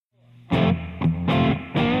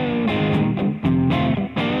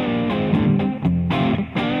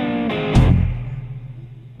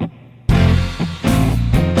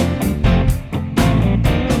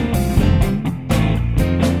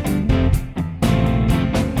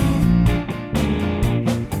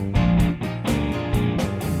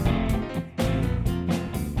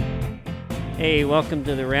Hey, welcome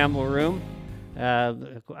to the Rammell Room.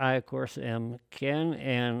 I, of course, am Ken,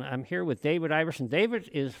 and I'm here with David Iverson.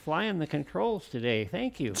 David is flying the controls today.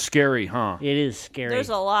 Thank you. Scary, huh? It is scary. There's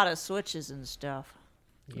a lot of switches and stuff.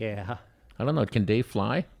 Yeah. I don't know. Can Dave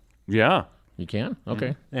fly? Yeah. You can?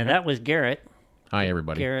 Okay. And that was Garrett. Hi,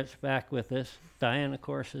 everybody. Garrett's back with us. Diane, of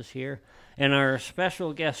course, is here. And our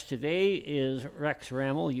special guest today is Rex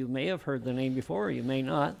Rammell. You may have heard the name before, or you may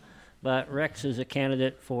not. But Rex is a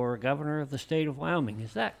candidate for governor of the state of Wyoming.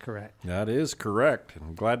 Is that correct? That is correct.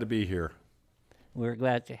 I'm glad to be here. We're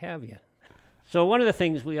glad to have you. So one of the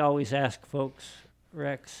things we always ask folks,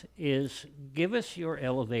 Rex, is give us your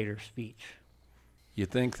elevator speech. You'd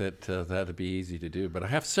think that that'd be easy to do, but I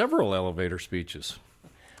have several elevator speeches.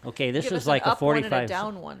 Okay, this Give is us like an a up 45 one and a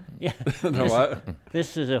down one. Yeah. No, what?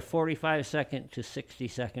 This is a 45-second to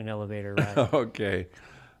 60-second elevator ride. Okay.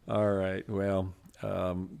 All right. Well,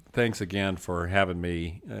 thanks again for having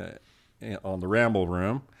me on the Rammell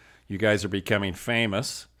Room. You guys are becoming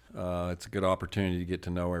famous. It's a good opportunity to get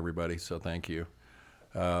to know everybody, so thank you.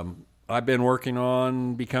 I've been working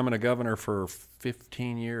on becoming a governor for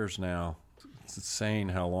 15 years now. It's insane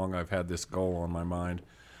how long I've had this goal on my mind.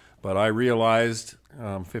 But I realized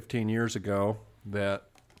 15 years ago that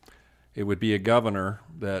it would be a governor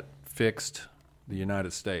that fixed the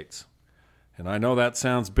United States. And I know that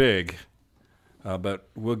sounds big, but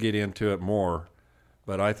we'll get into it more.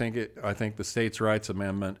 But I think the States' Rights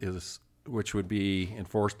Amendment is, which would be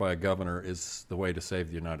enforced by a governor, is the way to save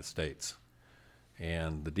the United States.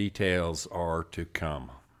 And the details are to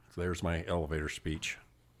come. So there's my elevator speech.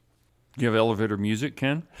 You have elevator music,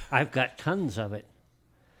 Ken? I've got tons of it.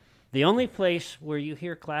 The only place where you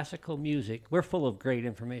hear classical music, we're full of great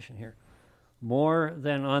information here, more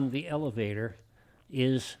than on the elevator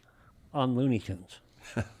is on Looney Tunes.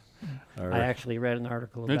 Right. I actually read an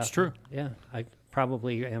article about That's true. that. Yeah, I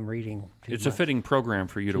probably am reading too It's much. a fitting program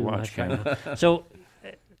for you to Too watch, much, I Ken. know. So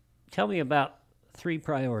tell me about 3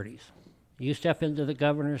 priorities. You step into the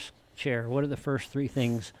governor's chair. What are the first 3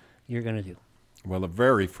 things you're going to do? Well, the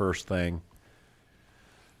very first thing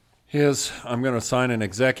is I'm going to sign an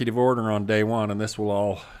executive order on day one, and this will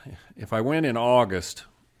all, if I win in August,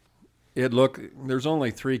 there's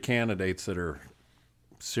only 3 candidates that are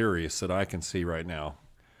serious that I can see right now.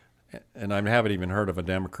 And I haven't even heard of a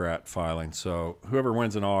Democrat filing. So whoever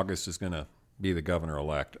wins in August is going to be the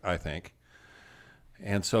governor-elect, I think.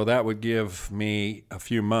 And so that would give me a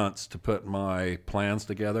few months to put my plans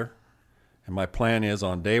together. And my plan is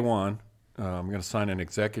on day one, I'm going to sign an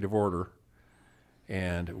executive order,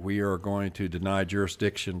 and we are going to deny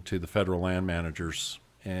jurisdiction to the federal land managers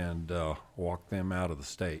and walk them out of the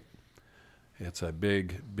state. It's a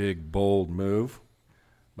big, big, bold move.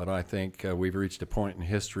 But I think we've reached a point in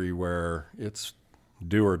history where it's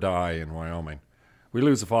do or die in Wyoming. We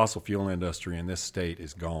lose the fossil fuel industry and this state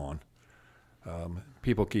is gone.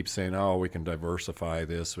 People keep saying, oh, we can diversify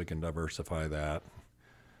this, we can diversify that.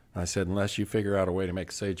 And I said, unless you figure out a way to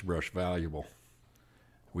make sagebrush valuable,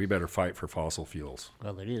 we better fight for fossil fuels.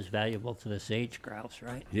 Well, it is valuable to the sage grouse,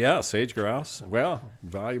 right? Yeah, sage grouse. Well,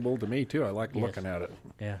 valuable to me too. I like Yes. looking at it.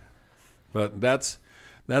 Yeah. But that's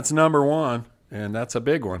number one. And that's a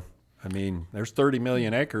big one. I mean, there's 30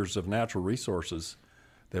 million acres of natural resources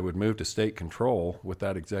that would move to state control with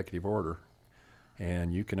that executive order.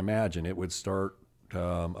 And you can imagine it would start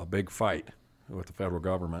a big fight with the federal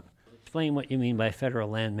government. Explain what you mean by federal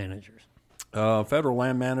land managers. Federal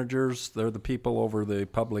land managers, they're the people over the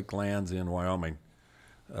public lands in Wyoming.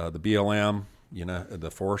 The BLM, the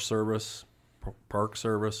Forest Service, Park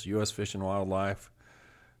Service, U.S. Fish and Wildlife.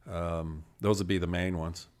 Those would be the main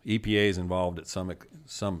ones. EPA is involved at some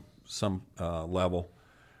level.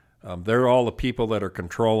 They're all the people that are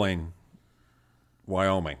controlling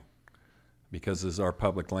Wyoming, because as our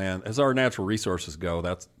public land, as our natural resources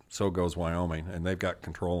go, so goes Wyoming, and they've got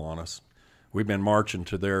control on us. We've been marching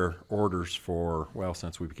to their orders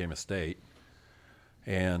since we became a state,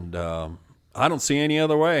 and I don't see any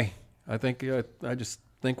other way. I just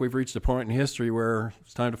think we've reached a point in history where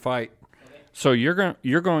it's time to fight. So you're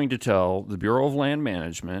going to tell the Bureau of Land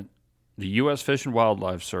Management, the U.S. Fish and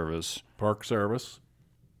Wildlife Service, Park Service,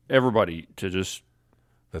 everybody to just...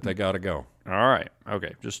 that they got to go. All right.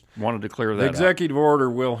 Okay. Just wanted to clear that The up. executive order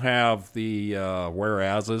will have the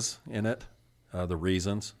whereases in it, the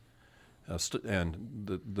reasons,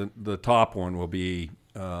 and the top one will be,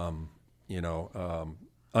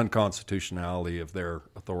 unconstitutionality of their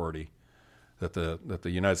authority. That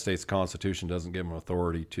the United States Constitution doesn't give them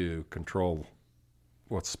authority to control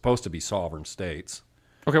what's supposed to be sovereign states.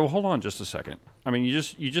 Okay, well, hold on just a second. I mean,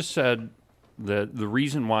 you just said that the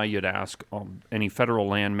reason why you'd ask any federal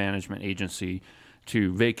land management agency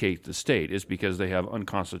to vacate the state is because they have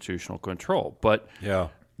unconstitutional control. But Yeah.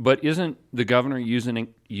 but isn't the governor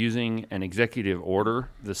using an executive order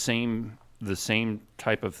the same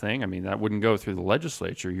type of thing? I mean, that wouldn't go through the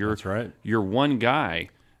legislature. That's right. You're one guy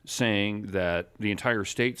saying that the entire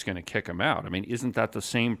state's going to kick him out. I mean, isn't that the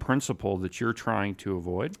same principle that you're trying to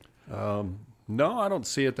avoid? No, I don't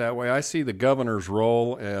see it that way. I see the governor's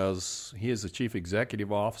role as he is the chief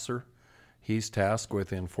executive officer. He's tasked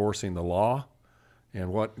with enforcing the law,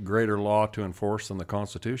 and what greater law to enforce than the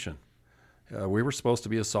Constitution? We were supposed to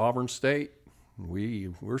be a sovereign state.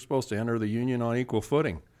 We're supposed to enter the Union on equal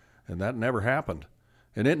footing, and that never happened.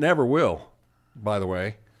 And it never will, by the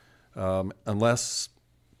way, unless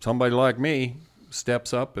somebody like me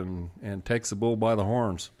steps up and takes the bull by the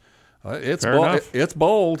horns. It's Fair bold. enough. It's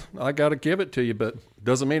bold. I got to give it to you, but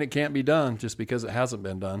doesn't mean it can't be done just because it hasn't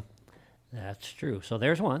been done. That's true. So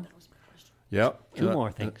there's one. Yep. Two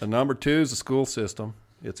more things. Number two is the school system.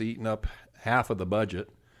 It's eaten up half of the budget,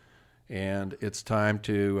 and it's time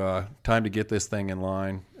to get this thing in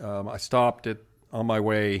line. I stopped on my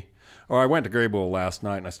way, or I went to Graybull last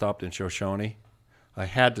night, and I stopped in Shoshone. I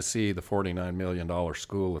had to see the $49 million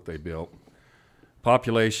school that they built.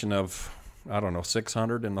 Population of, I don't know,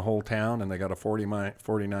 600 in the whole town, and they got a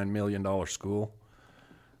 $49 million school.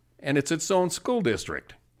 And it's its own school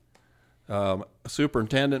district. A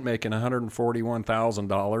superintendent making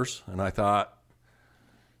 $141,000, and I thought,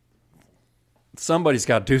 somebody's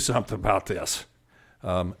got to do something about this.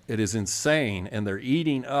 It is insane, and they're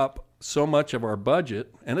eating up so much of our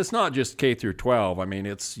budget. And it's not just K through 12. I mean,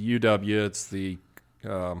 it's UW, it's the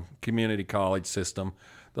community college system.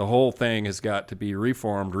 The whole thing has got to be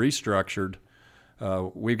reformed, restructured.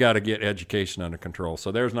 We've got to get education under control. So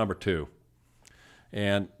there's number two.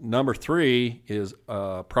 And number three is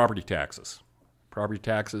property taxes. Property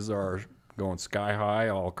taxes are going sky high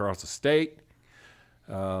all across the state.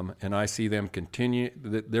 And I see them continue.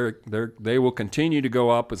 They will continue to go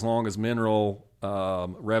up as long as mineral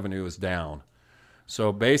revenue is down.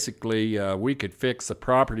 So basically, we could fix the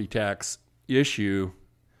property tax issue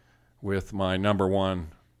with my number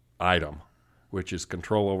one item, which is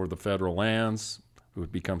control over the federal lands. It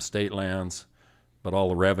would become state lands, but all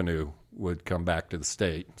the revenue would come back to the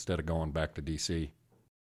state instead of going back to D.C.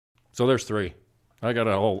 So there's three. I got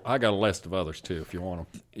a list of others too, if you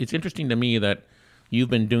want them. It's interesting to me that you've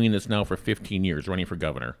been doing this now for 15 years, running for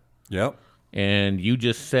governor. Yep. And you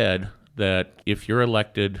just said that if you're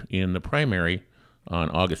elected in the primary on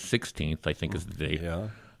August 16th, I think is the date,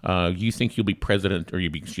 you think you'll be president, or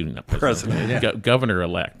you'll be, excuse me, not president,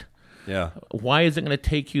 governor-elect. Yeah. Why is it going to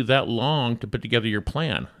take you that long to put together your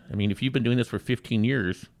plan? I mean, if you've been doing this for 15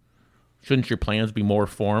 years, shouldn't your plans be more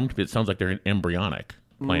formed? It sounds like they're embryonic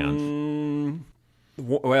plans.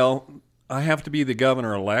 Well, I have to be the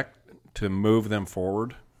governor-elect to move them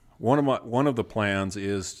forward. One of the plans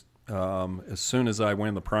is, as soon as I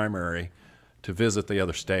win the primary, to visit the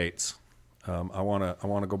other states. I want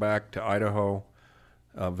to go back to Idaho,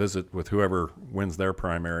 visit with whoever wins their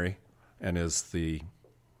primary and is the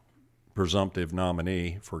presumptive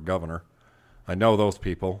nominee for governor. I know those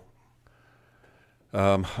people.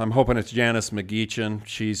 I'm hoping it's Janice McGeechan.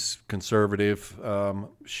 She's conservative.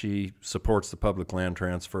 She supports the public land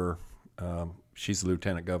transfer. She's the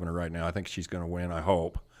lieutenant governor right now. I think she's going to win, I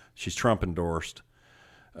hope. She's Trump endorsed.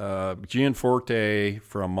 Gianforte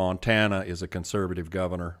from Montana is a conservative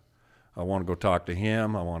governor. I want to go talk to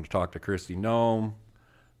him. I want to talk to Kristi Noem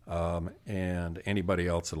and anybody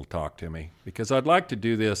else that'll talk to me, because I'd like to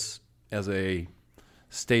do this as a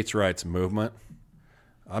states' rights movement.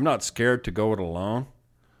 I'm not scared to go it alone,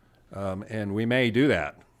 and we may do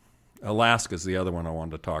that. Alaska's the other one I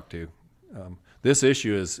wanted to talk to. This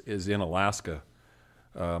issue is in Alaska.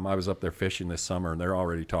 I was up there fishing this summer, and they're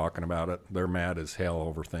already talking about it. They're mad as hell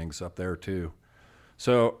over things up there too.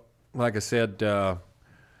 So, like I said,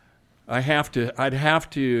 I'd have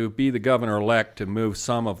to be the governor-elect to move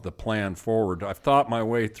some of the plan forward. I've thought my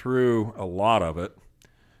way through a lot of it.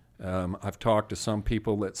 I've talked to some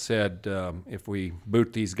people that said if we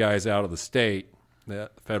boot these guys out of the state,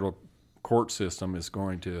 that the federal court system is they're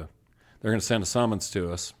going to send a summons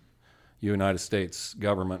to us, United States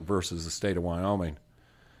government versus the state of Wyoming.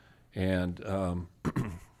 And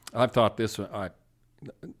I've thought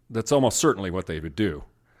that's almost certainly what they would do,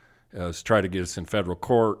 is try to get us in federal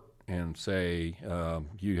court and say,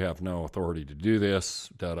 you have no authority to do this,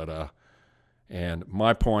 da-da-da. And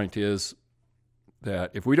my point is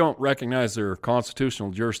that if we don't recognize their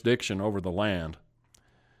constitutional jurisdiction over the land,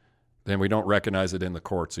 then we don't recognize it in the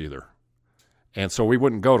courts either. And so we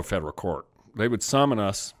wouldn't go to federal court. They would summon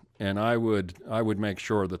us, and I would make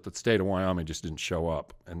sure that the state of Wyoming just didn't show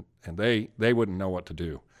up, and they wouldn't know what to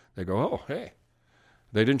do. They go, oh, hey,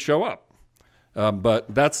 they didn't show up.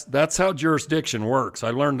 But that's how jurisdiction works.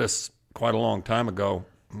 I learned this quite a long time ago.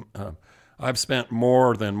 I've spent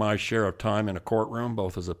more than my share of time in a courtroom,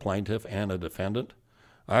 both as a plaintiff and a defendant.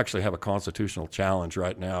 I actually have a constitutional challenge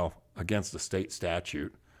right now against a state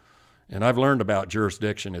statute. And I've learned about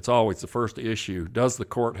jurisdiction. It's always the first issue. Does the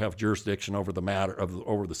court have jurisdiction over the matter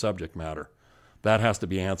over the subject matter? That has to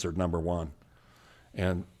be answered, number one.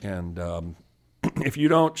 And if you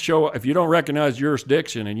don't recognize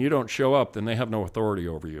jurisdiction and you don't show up, then they have no authority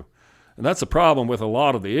over you. And that's the problem with a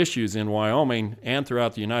lot of the issues in Wyoming and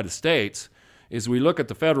throughout the United States, is we look at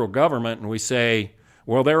the federal government and we say,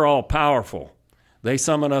 well, they're all powerful. They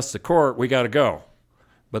summon us to court, we got to go.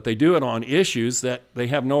 But they do it on issues that they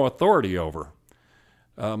have no authority over.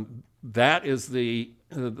 That is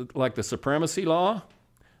like the supremacy law.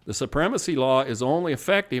 The supremacy law is only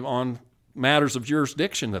effective on matters of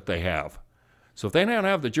jurisdiction that they have. So if they don't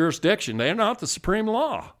have the jurisdiction, they're not the supreme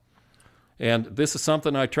law. And this is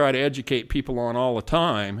something I try to educate people on all the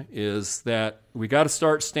time, is that we got to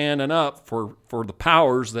start standing up for the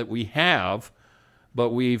powers that we have,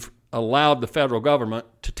 but we've allowed the federal government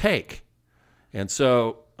to take. And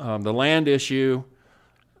so the land issue,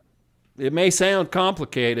 it may sound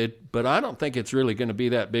complicated, but I don't think it's really going to be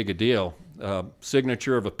that big a deal.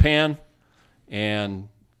 Signature of a pen, and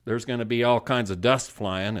there's going to be all kinds of dust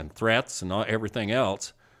flying and threats and everything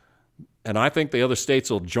else. And I think the other states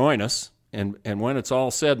will join us. And when it's all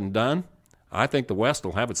said and done, I think the West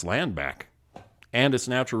will have its land back and its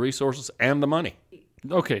natural resources and the money.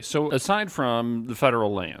 Okay, so aside from the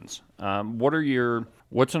federal lands,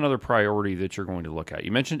 what's another priority that you're going to look at?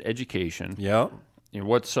 You mentioned education. Yeah.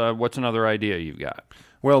 What's another idea you've got?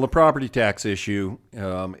 Well, the property tax issue,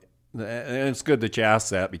 and it's good that you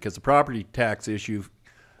asked that, because the property tax issue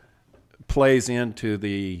plays into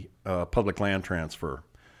the public land transfer.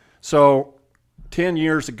 So 10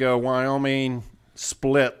 years ago, Wyoming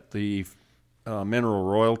split the mineral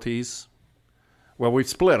royalties. Well, we've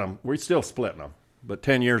split them. We're still splitting them. But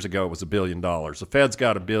 10 years ago, it was $1 billion. The feds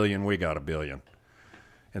got $1 billion, we got $1 billion.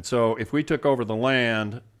 And so if we took over the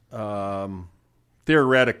land,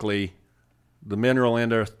 theoretically, the mineral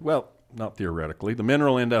industry, well, not theoretically, the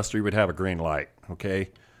mineral industry would have a green light,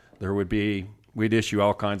 okay? We'd issue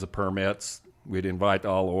all kinds of permits. We'd invite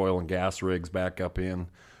all oil and gas rigs back up in,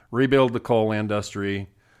 rebuild the coal industry,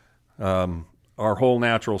 our whole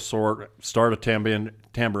natural start a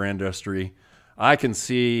timber industry. I can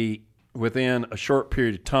see within a short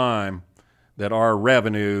period of time that our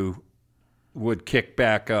revenue would kick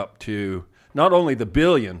back up to not only the $1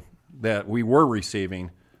 billion that we were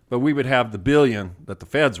receiving, but we would have the $1 billion that the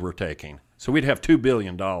feds were taking. So we'd have $2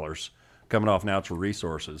 billion coming off natural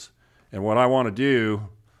resources. And what I want to do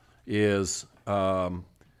is,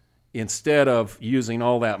 instead of using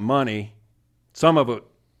all that money, some of it,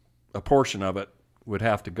 a portion of it, would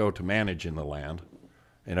have to go to managing the land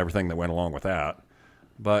and everything that went along with that.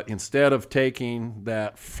 But instead of taking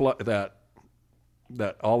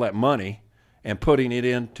all that money and putting it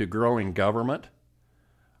into growing government,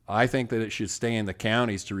 I think that it should stay in the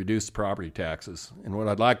counties to reduce property taxes. And what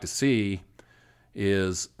I'd like to see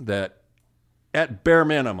is that, at bare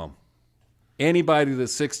minimum, anybody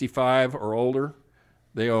that's 65 or older,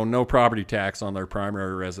 they owe no property tax on their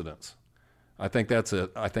primary residence. I think that's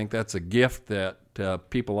a gift that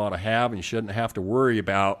people ought to have, and you shouldn't have to worry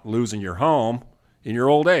about losing your home in your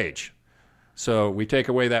old age. So we take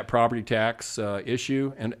away that property tax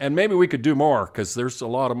issue, and maybe we could do more, because there's a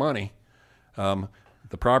lot of money.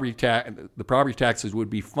 The property taxes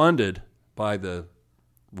would be funded by the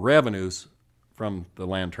revenues from the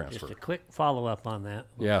land transfer. Just a quick follow-up on that.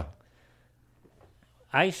 Yeah.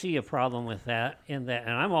 I see a problem with that, and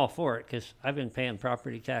I'm all for it, because I've been paying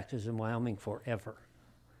property taxes in Wyoming forever.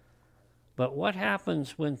 But what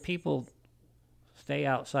happens when people stay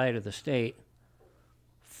outside of the state,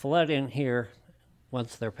 flood in here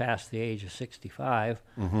once they're past the age of 65,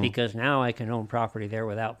 because now I can own property there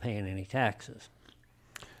without paying any taxes?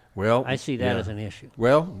 Well, I see that as an issue.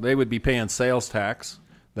 Well, they would be paying sales tax.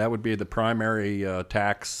 That would be the primary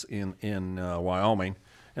tax in Wyoming.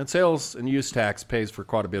 And sales and use tax pays for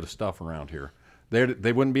quite a bit of stuff around here.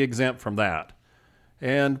 They wouldn't be exempt from that.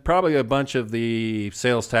 And probably a bunch of the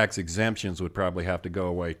sales tax exemptions would probably have to go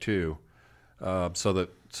away too, so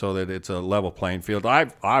that it's a level playing field.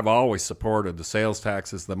 I've always supported the sales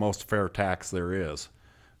tax as the most fair tax there is,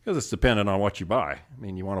 because it's dependent on what you buy. I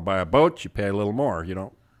mean, you want to buy a boat, you pay a little more.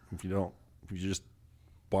 If you're just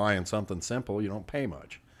buying something simple, you don't pay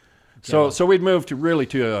much. So we'd move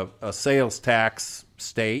to a sales tax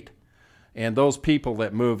state, and those people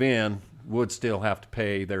that move in would still have to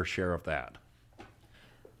pay their share of that.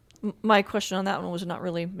 My question on that one was not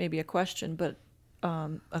really maybe a question, but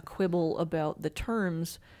a quibble about the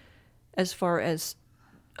terms as far as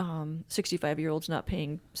 65-year-olds not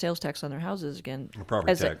paying sales tax on their houses again.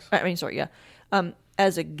 Property tax.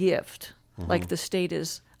 As a gift, like the state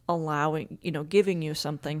is allowing, giving you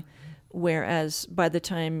something, whereas by the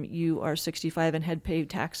time you are 65 and had paid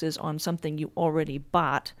taxes on something you already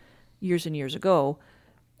bought years and years ago,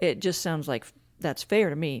 it just sounds like that's fair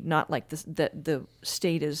to me, not like that the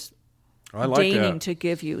state is I like deigning that. to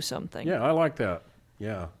give you something. Yeah, I like that.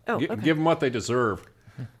 Yeah. Oh, okay. Give them what they deserve.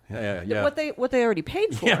 Yeah. What they already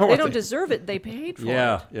paid for. Yeah, they what don't they- deso it. They paid for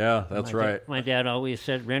Yeah, it. yeah, that's right. My dad always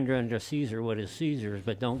said, render unto Caesar what is Caesar's,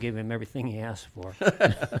 but don't give him everything he asks for.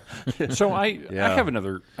 So I Yeah. have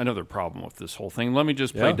another problem with this whole thing. Let me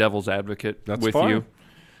just play Yeah. devil's advocate That's with fine. you.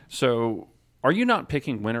 So are you not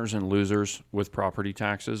picking winners and losers with property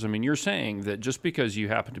taxes? I mean, you're saying that just because you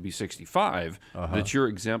happen to be 65, that you're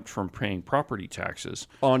exempt from paying property taxes.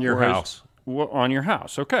 On your house. On your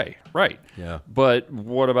house, okay, right. Yeah. But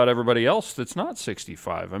what about everybody else that's not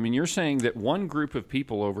 65? I mean, you're saying that one group of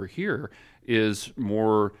people over here is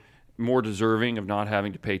more deserving of not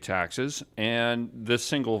having to pay taxes, and this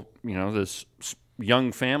this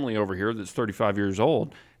young family over here that's 35 years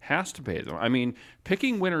old has to pay them. I mean,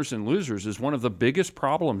 picking winners and losers is one of the biggest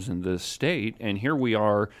problems in this state, and here we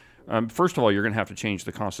are. First of all, you're going to have to change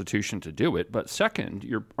the Constitution to do it, but second,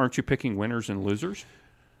 aren't you picking winners and losers?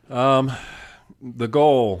 The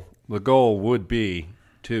goal would be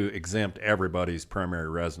to exempt everybody's primary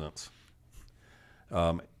residence,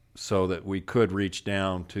 so that we could reach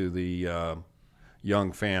down to the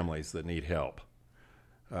young families that need help.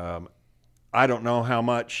 I don't know how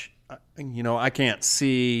much, I can't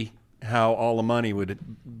see how all the money would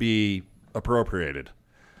be appropriated.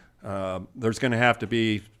 There's going to have to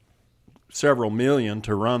be several million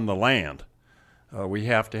to run the land. We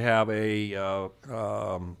have to have a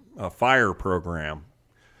fire program,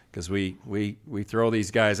 because we throw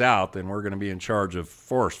these guys out, then we're going to be in charge of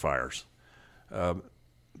forest fires.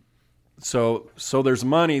 So there's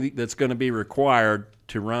money that's going to be required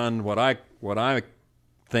to run what I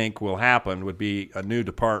think will happen would be a new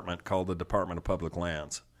department called the Department of Public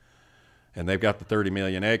Lands. And they've got the 30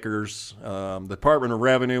 million acres. The Department of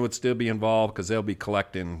Revenue would still be involved because they'll be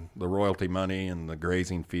collecting the royalty money and the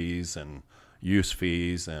grazing fees and use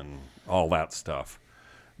fees and all that stuff.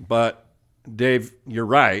 But Dave, you're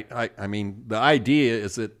right. I mean, the idea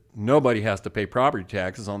is that nobody has to pay property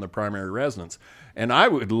taxes on their primary residence. And I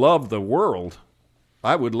would love to live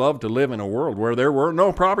in a world where there were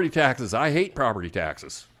no property taxes. I hate property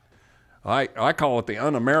taxes. I call it the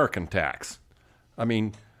un-American tax. I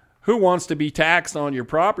mean, who wants to be taxed on your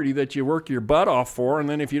property that you work your butt off for, and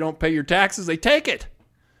then if you don't pay your taxes, they take it?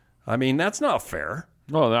 I mean, that's not fair.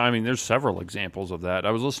 Well, I mean, there's several examples of that.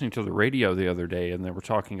 I was listening to the radio the other day, and they were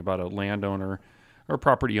talking about a landowner or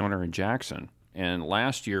property owner in Jackson. And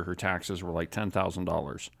last year, her taxes were like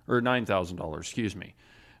 $10,000 or $9,000, excuse me.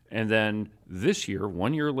 And then this year,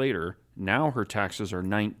 1 year later, now her taxes are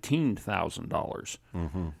 $19,000.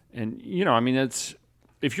 Mm-hmm. And I mean,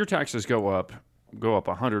 if your taxes go up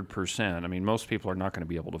 100%. I mean, most people are not going to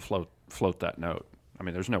be able to float that note. I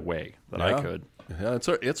mean, there's no way that I could. Yeah,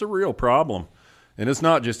 it's a real problem. And it's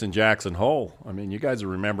not just in Jackson Hole. I mean, you guys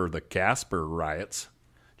remember the Casper riots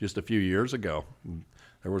just a few years ago.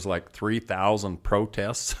 There was like 3,000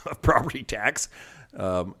 protests of property tax.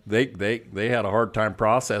 They had a hard time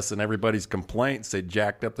processing everybody's complaints. They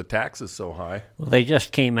jacked up the taxes so high. Well, they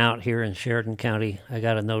just came out here in Sheridan County. I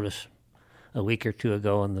got a notice a week or two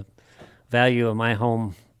ago, and the value of my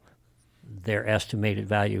home, their estimated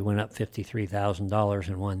value went up $53,000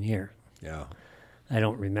 in 1 year. Yeah. I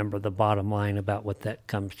don't remember the bottom line about what that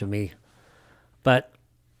comes to me. But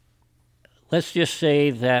let's just say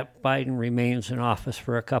that Biden remains in office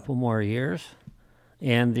for a couple more years,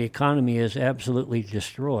 and the economy is absolutely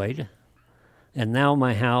destroyed, and now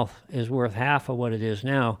my house is worth half of what it is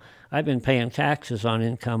now. I've been paying taxes on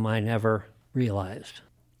income I never realized.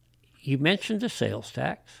 You mentioned the sales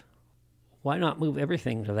tax. Why not move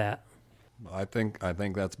everything to that? I think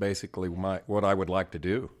that's basically what I would like to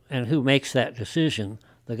do. And who makes that decision,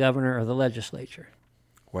 the governor or the legislature?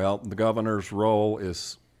 Well, the governor's role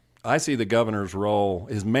is, I see the governor's role,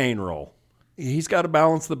 his main role. He's got to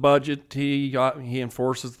balance the budget. He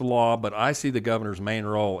enforces the law, but I see the governor's main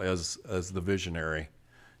role as the visionary.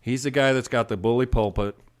 He's the guy that's got the bully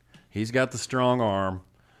pulpit. He's got the strong arm.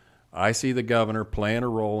 I see the governor playing a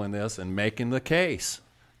role in this and making the case.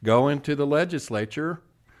 Going to the legislature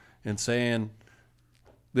and saying,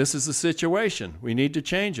 this is the situation. We need to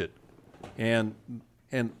change it. And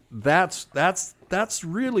that's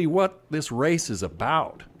really what this race is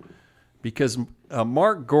about. Because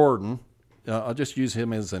Mark Gordon, I'll just use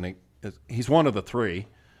him as he's one of the three.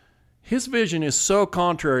 His vision is so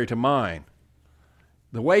contrary to mine.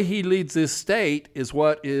 The way he leads this state is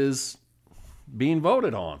what is being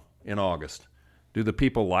voted on in August. Do the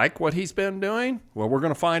people like what he's been doing? Well, we're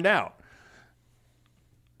going to find out.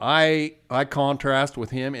 I contrast with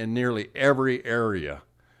him in nearly every area.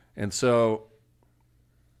 And so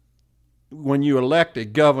when you elect a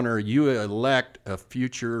governor, you elect a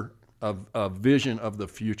future, a vision of the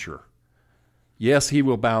future. Yes, he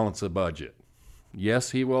will balance a budget. Yes,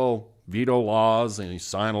 he will veto laws and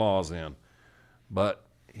sign laws in. But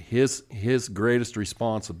his greatest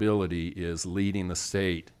responsibility is leading the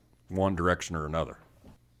state one direction or another.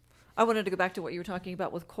 I wanted to go back to what you were talking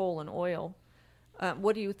about with coal and oil.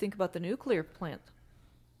 What do you think about the nuclear plant?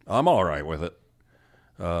 I'm all right with it.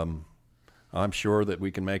 I'm sure that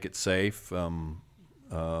we can make it safe.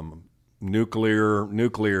 Nuclear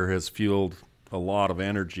has fueled a lot of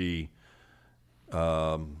energy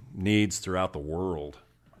needs throughout the world.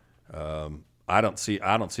 I don't see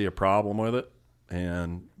a problem with it,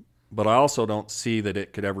 but I also don't see that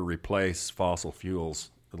it could ever replace fossil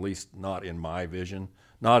fuels. At least not in my vision.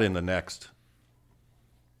 Not in the next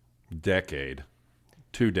decade,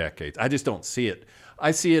 2 decades. I just don't see it.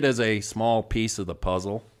 I see it as a small piece of the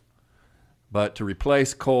puzzle. But to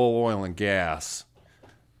replace coal, oil, and gas,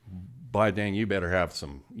 by dang, you better have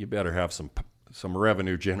some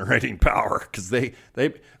revenue generating power, because they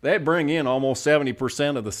bring in almost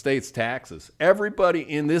 70% of the state's taxes. Everybody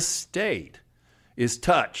in this state is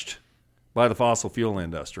touched by the fossil fuel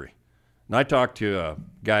industry. And I talked to a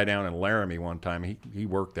guy down in Laramie one time. He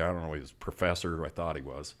worked there. I don't know, he was a professor. I thought he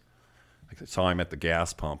was. I saw him at the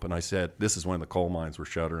gas pump, and I said, this is when the coal mines were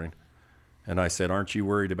shuttering. And I said, aren't you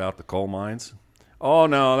worried about the coal mines? Oh,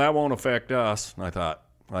 no, that won't affect us. And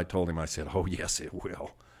I told him, I said, oh, yes, it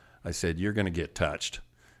will. I said, you're going to get touched.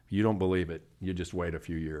 If you don't believe it, you just wait a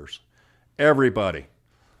few years. Everybody.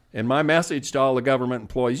 And my message to all the government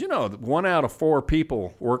employees, 1 out of 4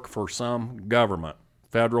 people work for some government,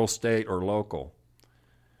 federal, state, or local.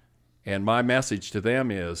 And my message to them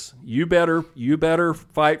is, you better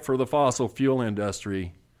fight for the fossil fuel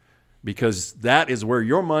industry, because that is where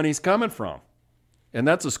your money's coming from. And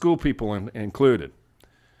that's the school people included.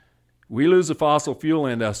 We lose the fossil fuel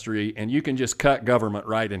industry, and you can just cut government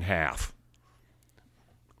right in half.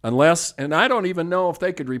 And I don't even know if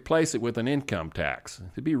they could replace it with an income tax.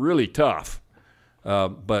 It'd be really tough.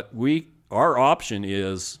 But our option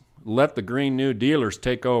is let the Green New Dealers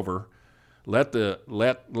take over. Let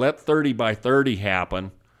 30 by 30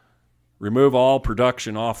 happen. Remove all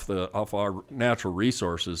production off our natural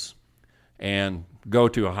resources, and go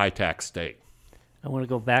to a high-tax state. I want to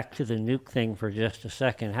go back to the nuke thing for just a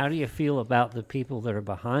second. How do you feel about the people that are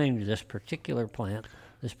behind this particular plant,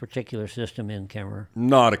 this particular system in Kemmerer?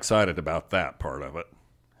 Not excited about that part of it.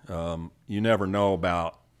 You never know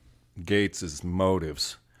about Gates's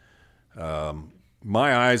motives.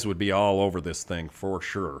 My eyes would be all over this thing for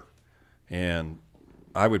sure, and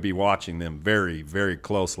I would be watching them very, very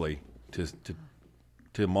closely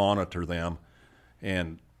to monitor them,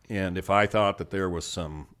 and if I thought that there was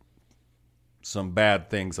some bad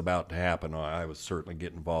things about to happen, I would certainly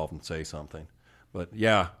get involved and say something. But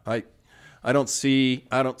yeah, I don't see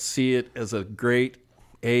it as a great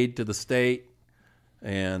aid to the state,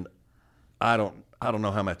 and I don't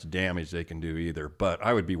know how much damage they can do either. But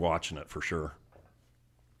I would be watching it for sure.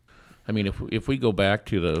 I mean, if we go back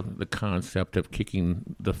to the concept of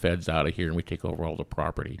kicking the feds out of here and we take over all the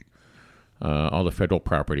property, all the federal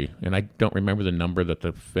property, and I don't remember the number that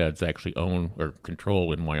the feds actually own or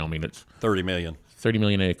control in Wyoming. It's 30 million. 30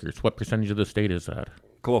 million acres. What percentage of the state is that?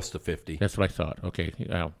 Close to 50. That's what I thought. Okay,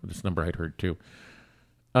 this number I'd heard too.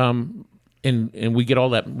 And we get all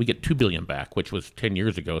that. We get $2 billion back, which was 10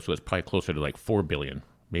 years ago, so it's probably closer to like $4 billion,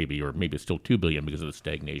 maybe, or maybe it's still $2 billion because of the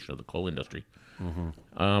stagnation of the coal industry.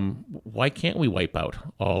 Mm-hmm. Why can't we wipe out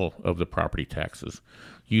all of the property taxes?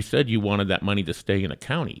 You said you wanted that money to stay in the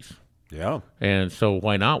counties. Yeah. And so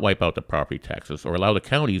why not wipe out the property taxes or allow the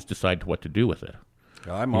counties to decide what to do with it?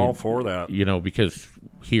 I'm all for that. Because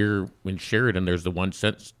here in Sheridan, there's the 1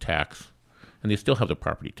 cent tax, and they still have the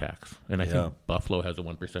property tax. And I think Buffalo has a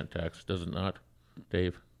 1% tax, does it not,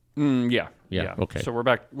 Dave? Yeah. Okay. So we're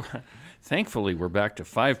back. Thankfully, we're back to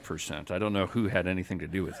 5%. I don't know who had anything to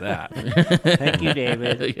do with that. Thank you,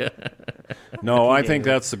 David. No, I think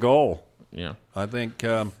that's the goal. Yeah. I think,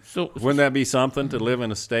 So wouldn't that be something to live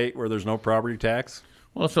in a state where there's no property tax?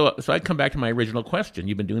 Well, so I come back to my original question.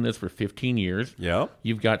 You've been doing this for 15 years. Yeah.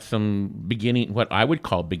 You've got some what I would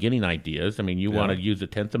call beginning ideas. I mean, you want to use the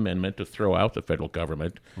 10th Amendment to throw out the federal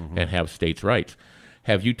government and have states' rights.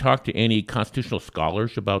 Have you talked to any constitutional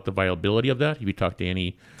scholars about the viability of that? Have you talked to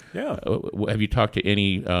any? Yeah. Have you talked to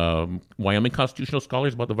any Wyoming constitutional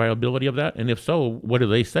scholars about the viability of that? And if so, what do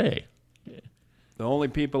they say? The only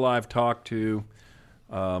people I've talked to,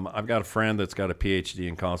 I've got a friend that's got a PhD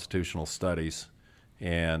in constitutional studies,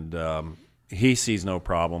 and he sees no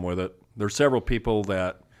problem with it. There's several people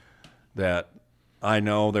that I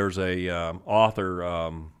know. There's a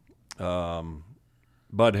author,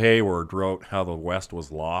 Bud Hayward, wrote How the West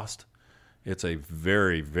Was Lost. It's a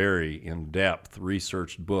very, very in-depth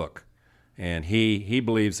researched book, and he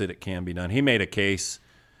believes that it can be done. He made a case.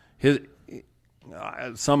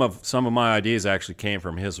 Some of my ideas actually came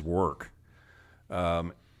from his work.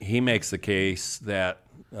 He makes the case that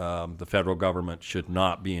the federal government should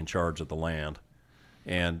not be in charge of the land,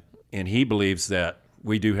 and he believes that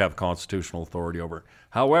we do have constitutional authority over it.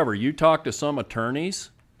 However, you talk to some attorneys,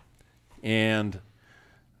 and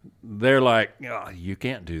they're like, oh, you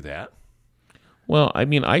can't do that. Well, I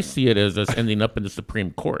mean, I see it as us ending up in the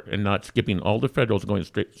Supreme Court and not skipping all the federals, going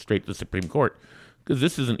straight to the Supreme Court, because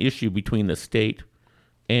this is an issue between the state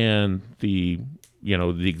and the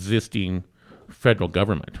existing federal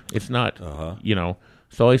government. It's not,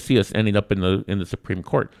 So I see us ending up in the Supreme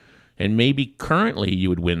Court, and maybe currently you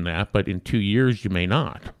would win that, but in 2 years you may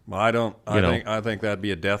not. Well, I think that'd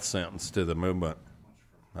be a death sentence to the movement.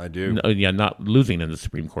 I do. No, not losing in the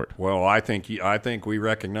Supreme Court. Well, I think we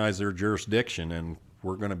recognize their jurisdiction, and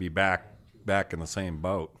we're going to be back in the same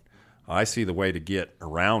boat. I see the way to get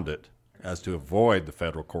around it as to avoid the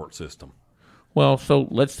federal court system. Well, so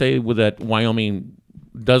let's say that Wyoming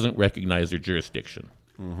doesn't recognize their jurisdiction,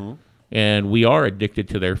 and we are addicted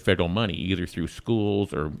to their federal money, either through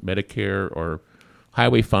schools or Medicare or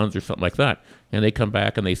highway funds or something like that. And they come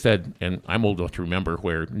back and they said, and I'm old enough to remember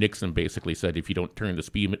where Nixon basically said, if you don't turn the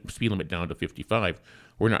speed limit down to 55,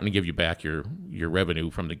 we're not going to give you back your revenue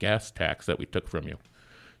from the gas tax that we took from you.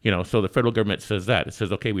 So the federal government says that. It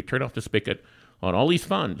says, okay, we turn off the spigot on all these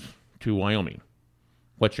funds to Wyoming.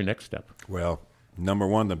 What's your next step? Well, number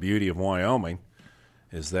one, the beauty of Wyoming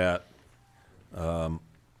is that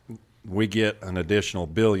we get an additional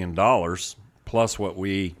 $1 billion plus what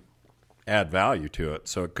we add value to it,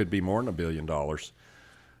 so it could be more than $1 billion.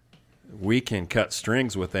 We can cut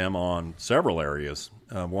strings with them on several areas.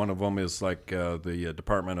 One of them is like the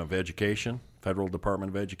Department of Education, Federal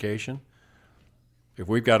Department of Education. If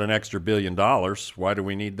we've got an extra $1 billion, why do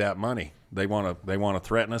we need that money? They want to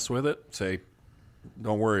threaten us with it. Say,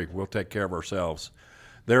 don't worry, we'll take care of ourselves.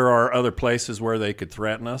 There are other places where they could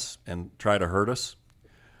threaten us and try to hurt us.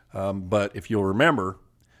 But if you'll remember,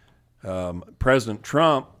 President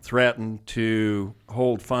Trump threatened to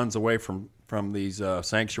hold funds away from these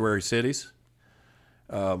sanctuary cities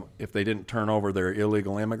if they didn't turn over their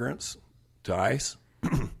illegal immigrants to ICE.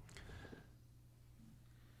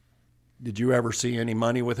 Did you ever see any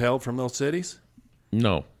money withheld from those cities?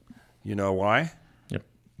 No. You know why? Yep.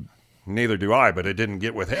 Neither do I, but it didn't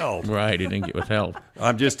get withheld. Right, it didn't get withheld.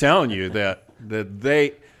 I'm just telling you that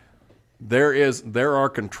there are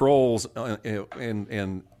controls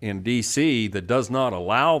in D.C. that does not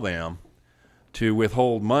allow them to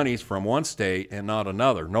withhold monies from one state and not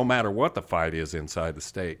another, no matter what the fight is inside the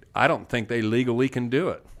state. I don't think they legally can do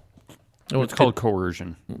it. Oh, it's called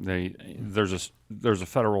coercion. There's a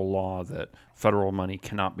federal law that federal money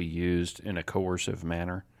cannot be used in a coercive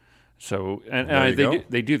manner. So,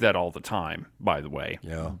 they do that all the time, by the way.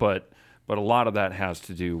 Yeah. But a lot of that has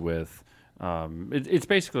to do with it's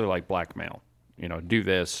basically like blackmail. Do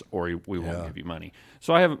this or we won't give you money.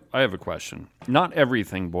 So I have a question. Not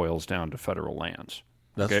everything boils down to federal lands.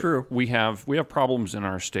 That's true. We have problems in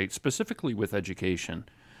our state, specifically with education,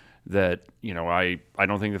 that I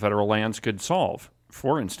don't think the federal lands could solve.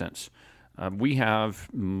 For instance, we have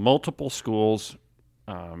multiple schools,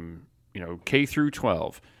 K through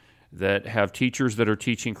 12, that have teachers that are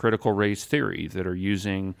teaching critical race theory, that are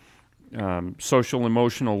using social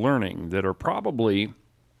emotional learning, that are probably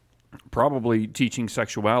teaching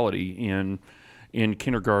sexuality in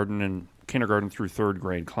kindergarten through third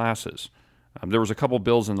grade classes. There was a couple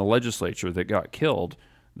bills in the legislature that got killed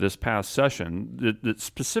this past session that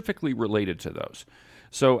specifically related to those.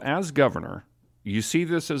 So as governor, you see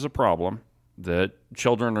this as a problem, that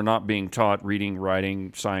children are not being taught reading,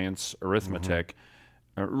 writing, science, arithmetic.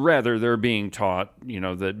 Rather, they're being taught,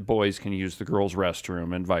 that boys can use the girls'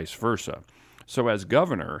 restroom and vice versa. So as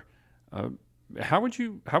governor, how would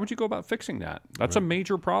you go about fixing that? That's a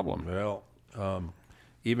major problem. Well,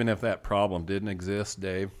 even if that problem didn't exist,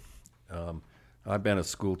 Dave, I've been a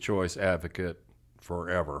school choice advocate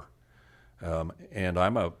forever. And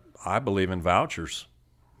I believe in vouchers.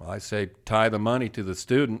 I say tie the money to the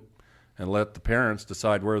student and let the parents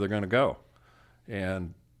decide where they're going to go.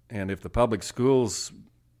 And if the public schools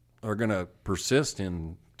are going to persist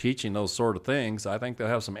in teaching those sort of things, I think they'll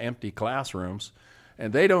have some empty classrooms,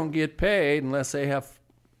 and they don't get paid unless they have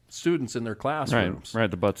students in their classrooms. Right,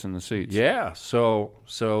 the butts in the seats. Yeah, so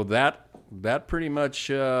that pretty much,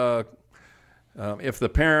 if the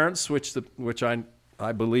parents, which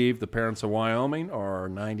I believe the parents of Wyoming are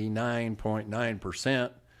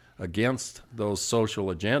 99.9% against those social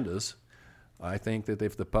agendas, I think that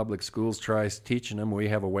if the public schools tries teaching them, we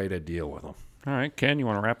have a way to deal with them. All right, Ken, you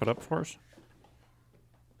want to wrap it up for us?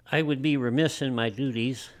 I would be remiss in my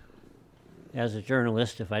duties as a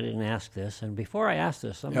journalist if I didn't ask this. And before I ask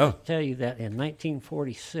this, I'm going to tell you that in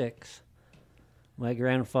 1946, my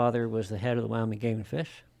grandfather was the head of the Wyoming Game and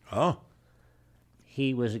Fish. Oh.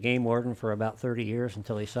 He was a game warden for about 30 years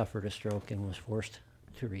until he suffered a stroke and was forced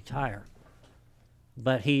to retire.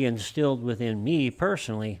 But he instilled within me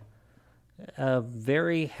personally a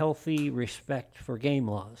very healthy respect for game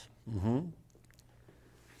laws. Mm-hmm.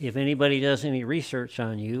 If anybody does any research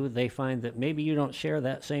on you, they find that maybe you don't share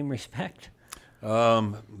that same respect.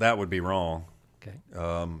 That would be wrong. Okay.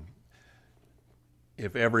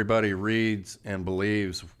 If everybody reads and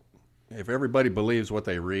believes, if everybody believes what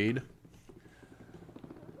they read,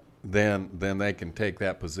 then they can take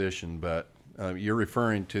that position. But you're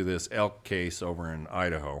referring to this elk case over in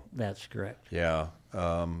Idaho. That's correct. Yeah.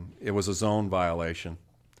 It was a zone violation.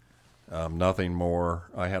 Nothing more.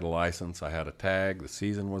 I had a license. I had a tag. The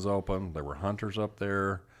season was open. There were hunters up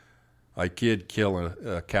there. I did kill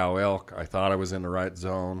a cow elk. I thought I was in the right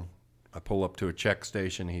zone. I pull up to a check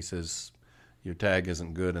station. He says, your tag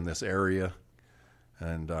isn't good in this area.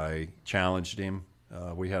 And I challenged him.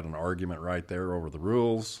 We had an argument right there over the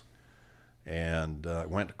rules. And it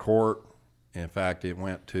went to court. In fact, it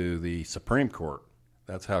went to the Supreme Court.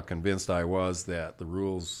 That's how convinced I was that the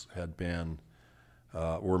rules had been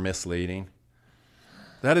were misleading.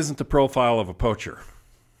 That isn't the profile of a poacher.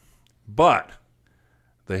 But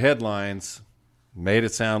the headlines made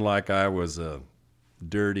it sound like I was a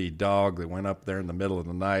dirty dog that went up there in the middle of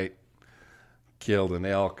the night, killed an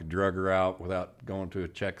elk, drug her out without going to a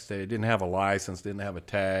check station, didn't have a license, didn't have a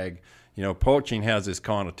tag. You know, poaching has this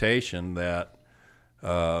connotation that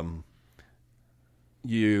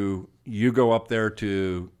you go up there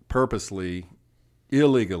to purposely,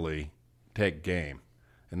 illegally take game.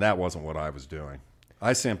 And that wasn't what I was doing.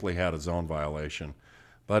 I simply had a zone violation.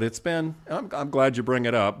 But it's been, I'm glad you bring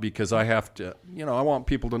it up because I have to, I want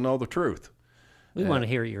people to know the truth. We want to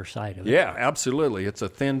hear your side of it. Yeah, absolutely. It's a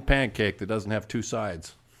thin pancake that doesn't have two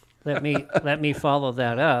sides. Let me follow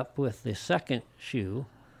that up with the second shoe,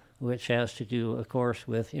 which has to do, of course,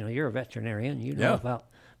 with, you're a veterinarian. You know about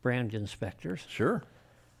brand inspectors. Sure.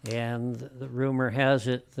 And the rumor has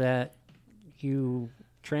it that you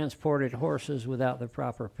transported horses without the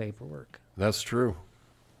proper paperwork. That's true.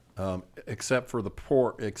 Except for the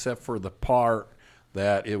part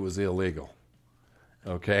that it was illegal.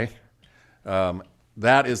 Okay?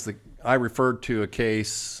 That is I referred to a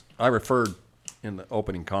case, I referred in the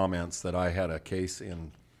opening comments that I had a case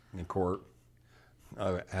in court.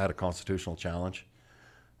 I had a constitutional challenge.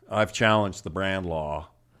 I've challenged the brand law,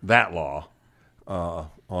 that law,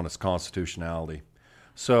 on its constitutionality.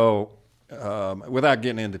 So, without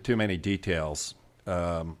getting into too many details,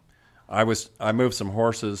 I moved some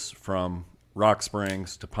horses from Rock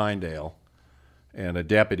Springs to Pinedale, and a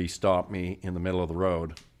deputy stopped me in the middle of the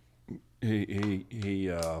road.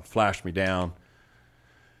 He flashed me down.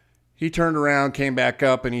 He turned around, came back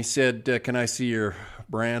up, and he said, "Can I see your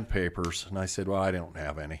brand papers?" And I said, "Well, I don't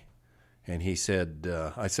have any." And he said,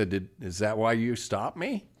 "I said, is that why you stopped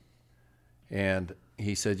me?" And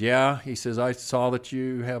he said, "Yeah." He says, "I saw that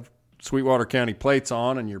you have Sweetwater County plates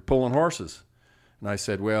on, and you're pulling horses." And I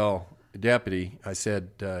said, "Well, deputy," I said,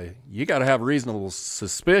 "you got to have reasonable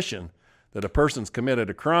suspicion that a person's committed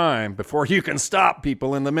a crime before you can stop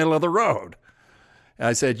people in the middle of the road." And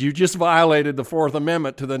I said, "You just violated the Fourth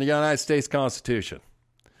Amendment to the United States Constitution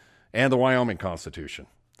and the Wyoming Constitution."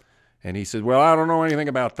 And he said, "Well, I don't know anything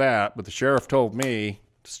about that, but the sheriff told me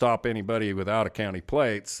to stop anybody with out-of-county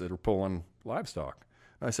plates that are pulling livestock."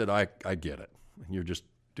 And I said, I get it. You're just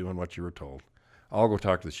doing what you were told. I'll go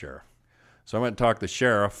talk to the sheriff." So I went and talked to the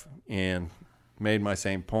sheriff and made my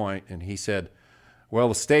same point, and he said, "Well,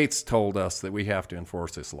 the states told us that we have to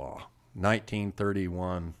enforce this law,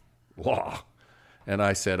 1931 law." And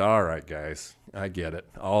I said, "All right, guys, I get it.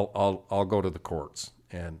 I'll go to the courts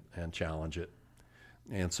and challenge it."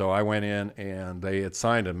 And so I went in, and they had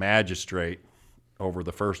signed a magistrate over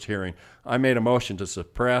the first hearing. I made a motion to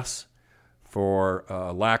suppress for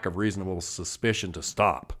lack of reasonable suspicion to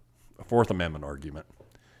stop, a Fourth Amendment argument.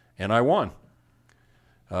 And I won.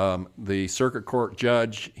 The circuit court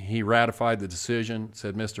judge, he ratified the decision,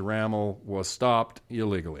 said Mr. Rammell was stopped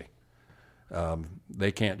illegally.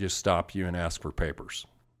 They can't just stop you and ask for papers.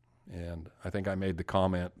 And I think I made the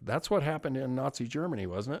comment, that's what happened in Nazi Germany,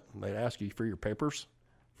 wasn't it? They'd ask you for your papers.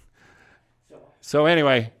 So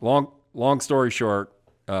anyway, long story short,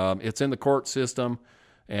 it's in the court system,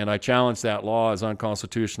 and I challenge that law as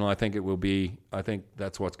unconstitutional. I think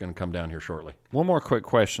that's what's going to come down here shortly. One more quick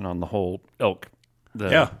question on the whole elk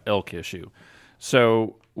issue.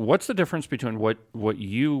 So what's the difference between what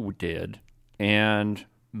you did and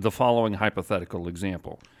the following hypothetical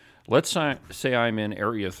example? Let's say I'm in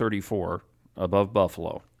Area 34 above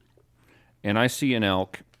Buffalo, and I see an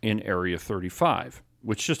elk in Area 35,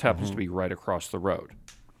 which just happens to be right across the road.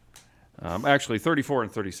 Actually, 34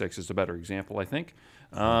 and 36 is a better example, I think.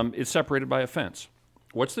 It's separated by a fence.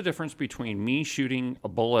 What's the difference between me shooting a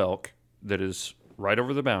bull elk that is right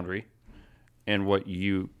over the boundary and what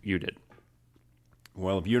you did?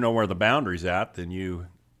 Well, if you know where the boundary's at, then you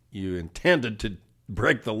intended to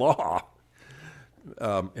break the law.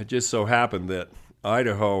 It just so happened that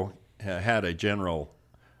Idaho had a general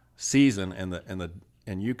season,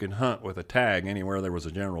 and you can hunt with a tag anywhere there was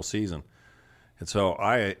a general season. And so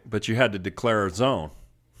but you had to declare a zone.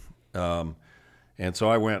 And so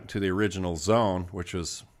I went to the original zone, which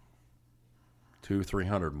was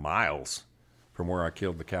 300 miles from where I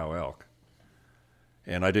killed the cow elk.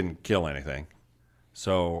 And I didn't kill anything.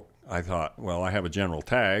 So I thought, well, I have a general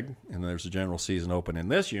tag, and there's a general season open in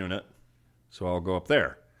this unit, so I'll go up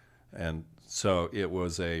there. And so it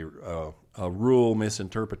was a rule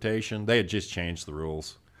misinterpretation. They had just changed the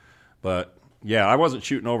rules. But, yeah, I wasn't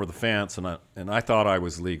shooting over the fence, and I thought I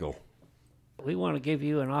was legal. We want to give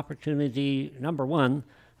you an opportunity, number one,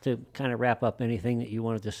 to kind of wrap up anything that you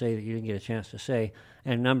wanted to say that you didn't get a chance to say.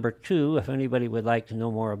 And number two, if anybody would like to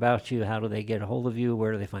know more about you, how do they get a hold of you?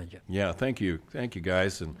 Where do they find you? Yeah, thank you. Thank you,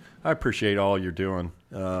 guys. And I appreciate all you're doing.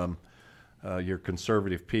 You're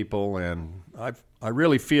conservative people, and I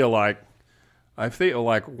really feel like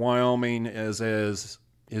Wyoming is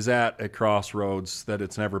at a crossroads that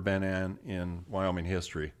it's never been in Wyoming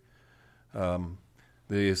history.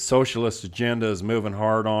 The socialist agenda is moving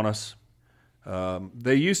hard on us.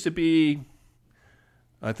 They used to be,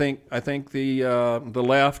 I think the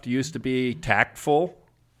left used to be tactful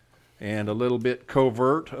and a little bit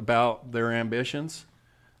covert about their ambitions,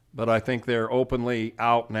 but I think they're openly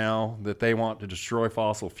out now that they want to destroy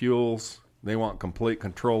fossil fuels. They want complete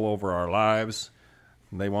control over our lives.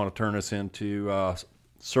 And they want to turn us into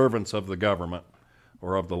servants of the government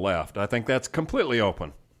or of the left. I think that's completely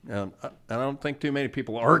open. And I don't think too many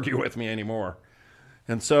people argue with me anymore.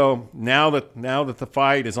 And so now that the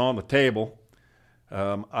fight is on the table,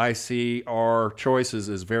 I see our choices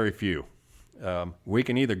as very few. We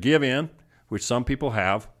can either give in, which some people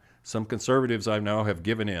have. Some conservatives I know have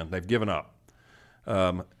given in. They've given up.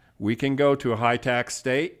 We can go to a high-tax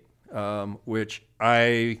state, which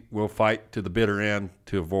I will fight to the bitter end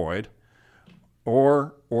to avoid.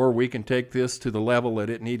 Or we can take this to the level that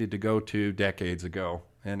it needed to go to decades ago.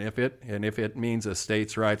 And if it means a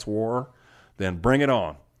states' rights war, then bring it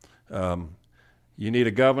on. You need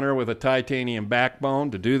a governor with a titanium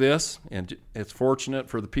backbone to do this, and it's fortunate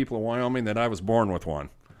for the people of Wyoming that I was born with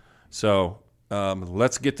one. So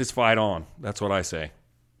let's get this fight on. That's what I say.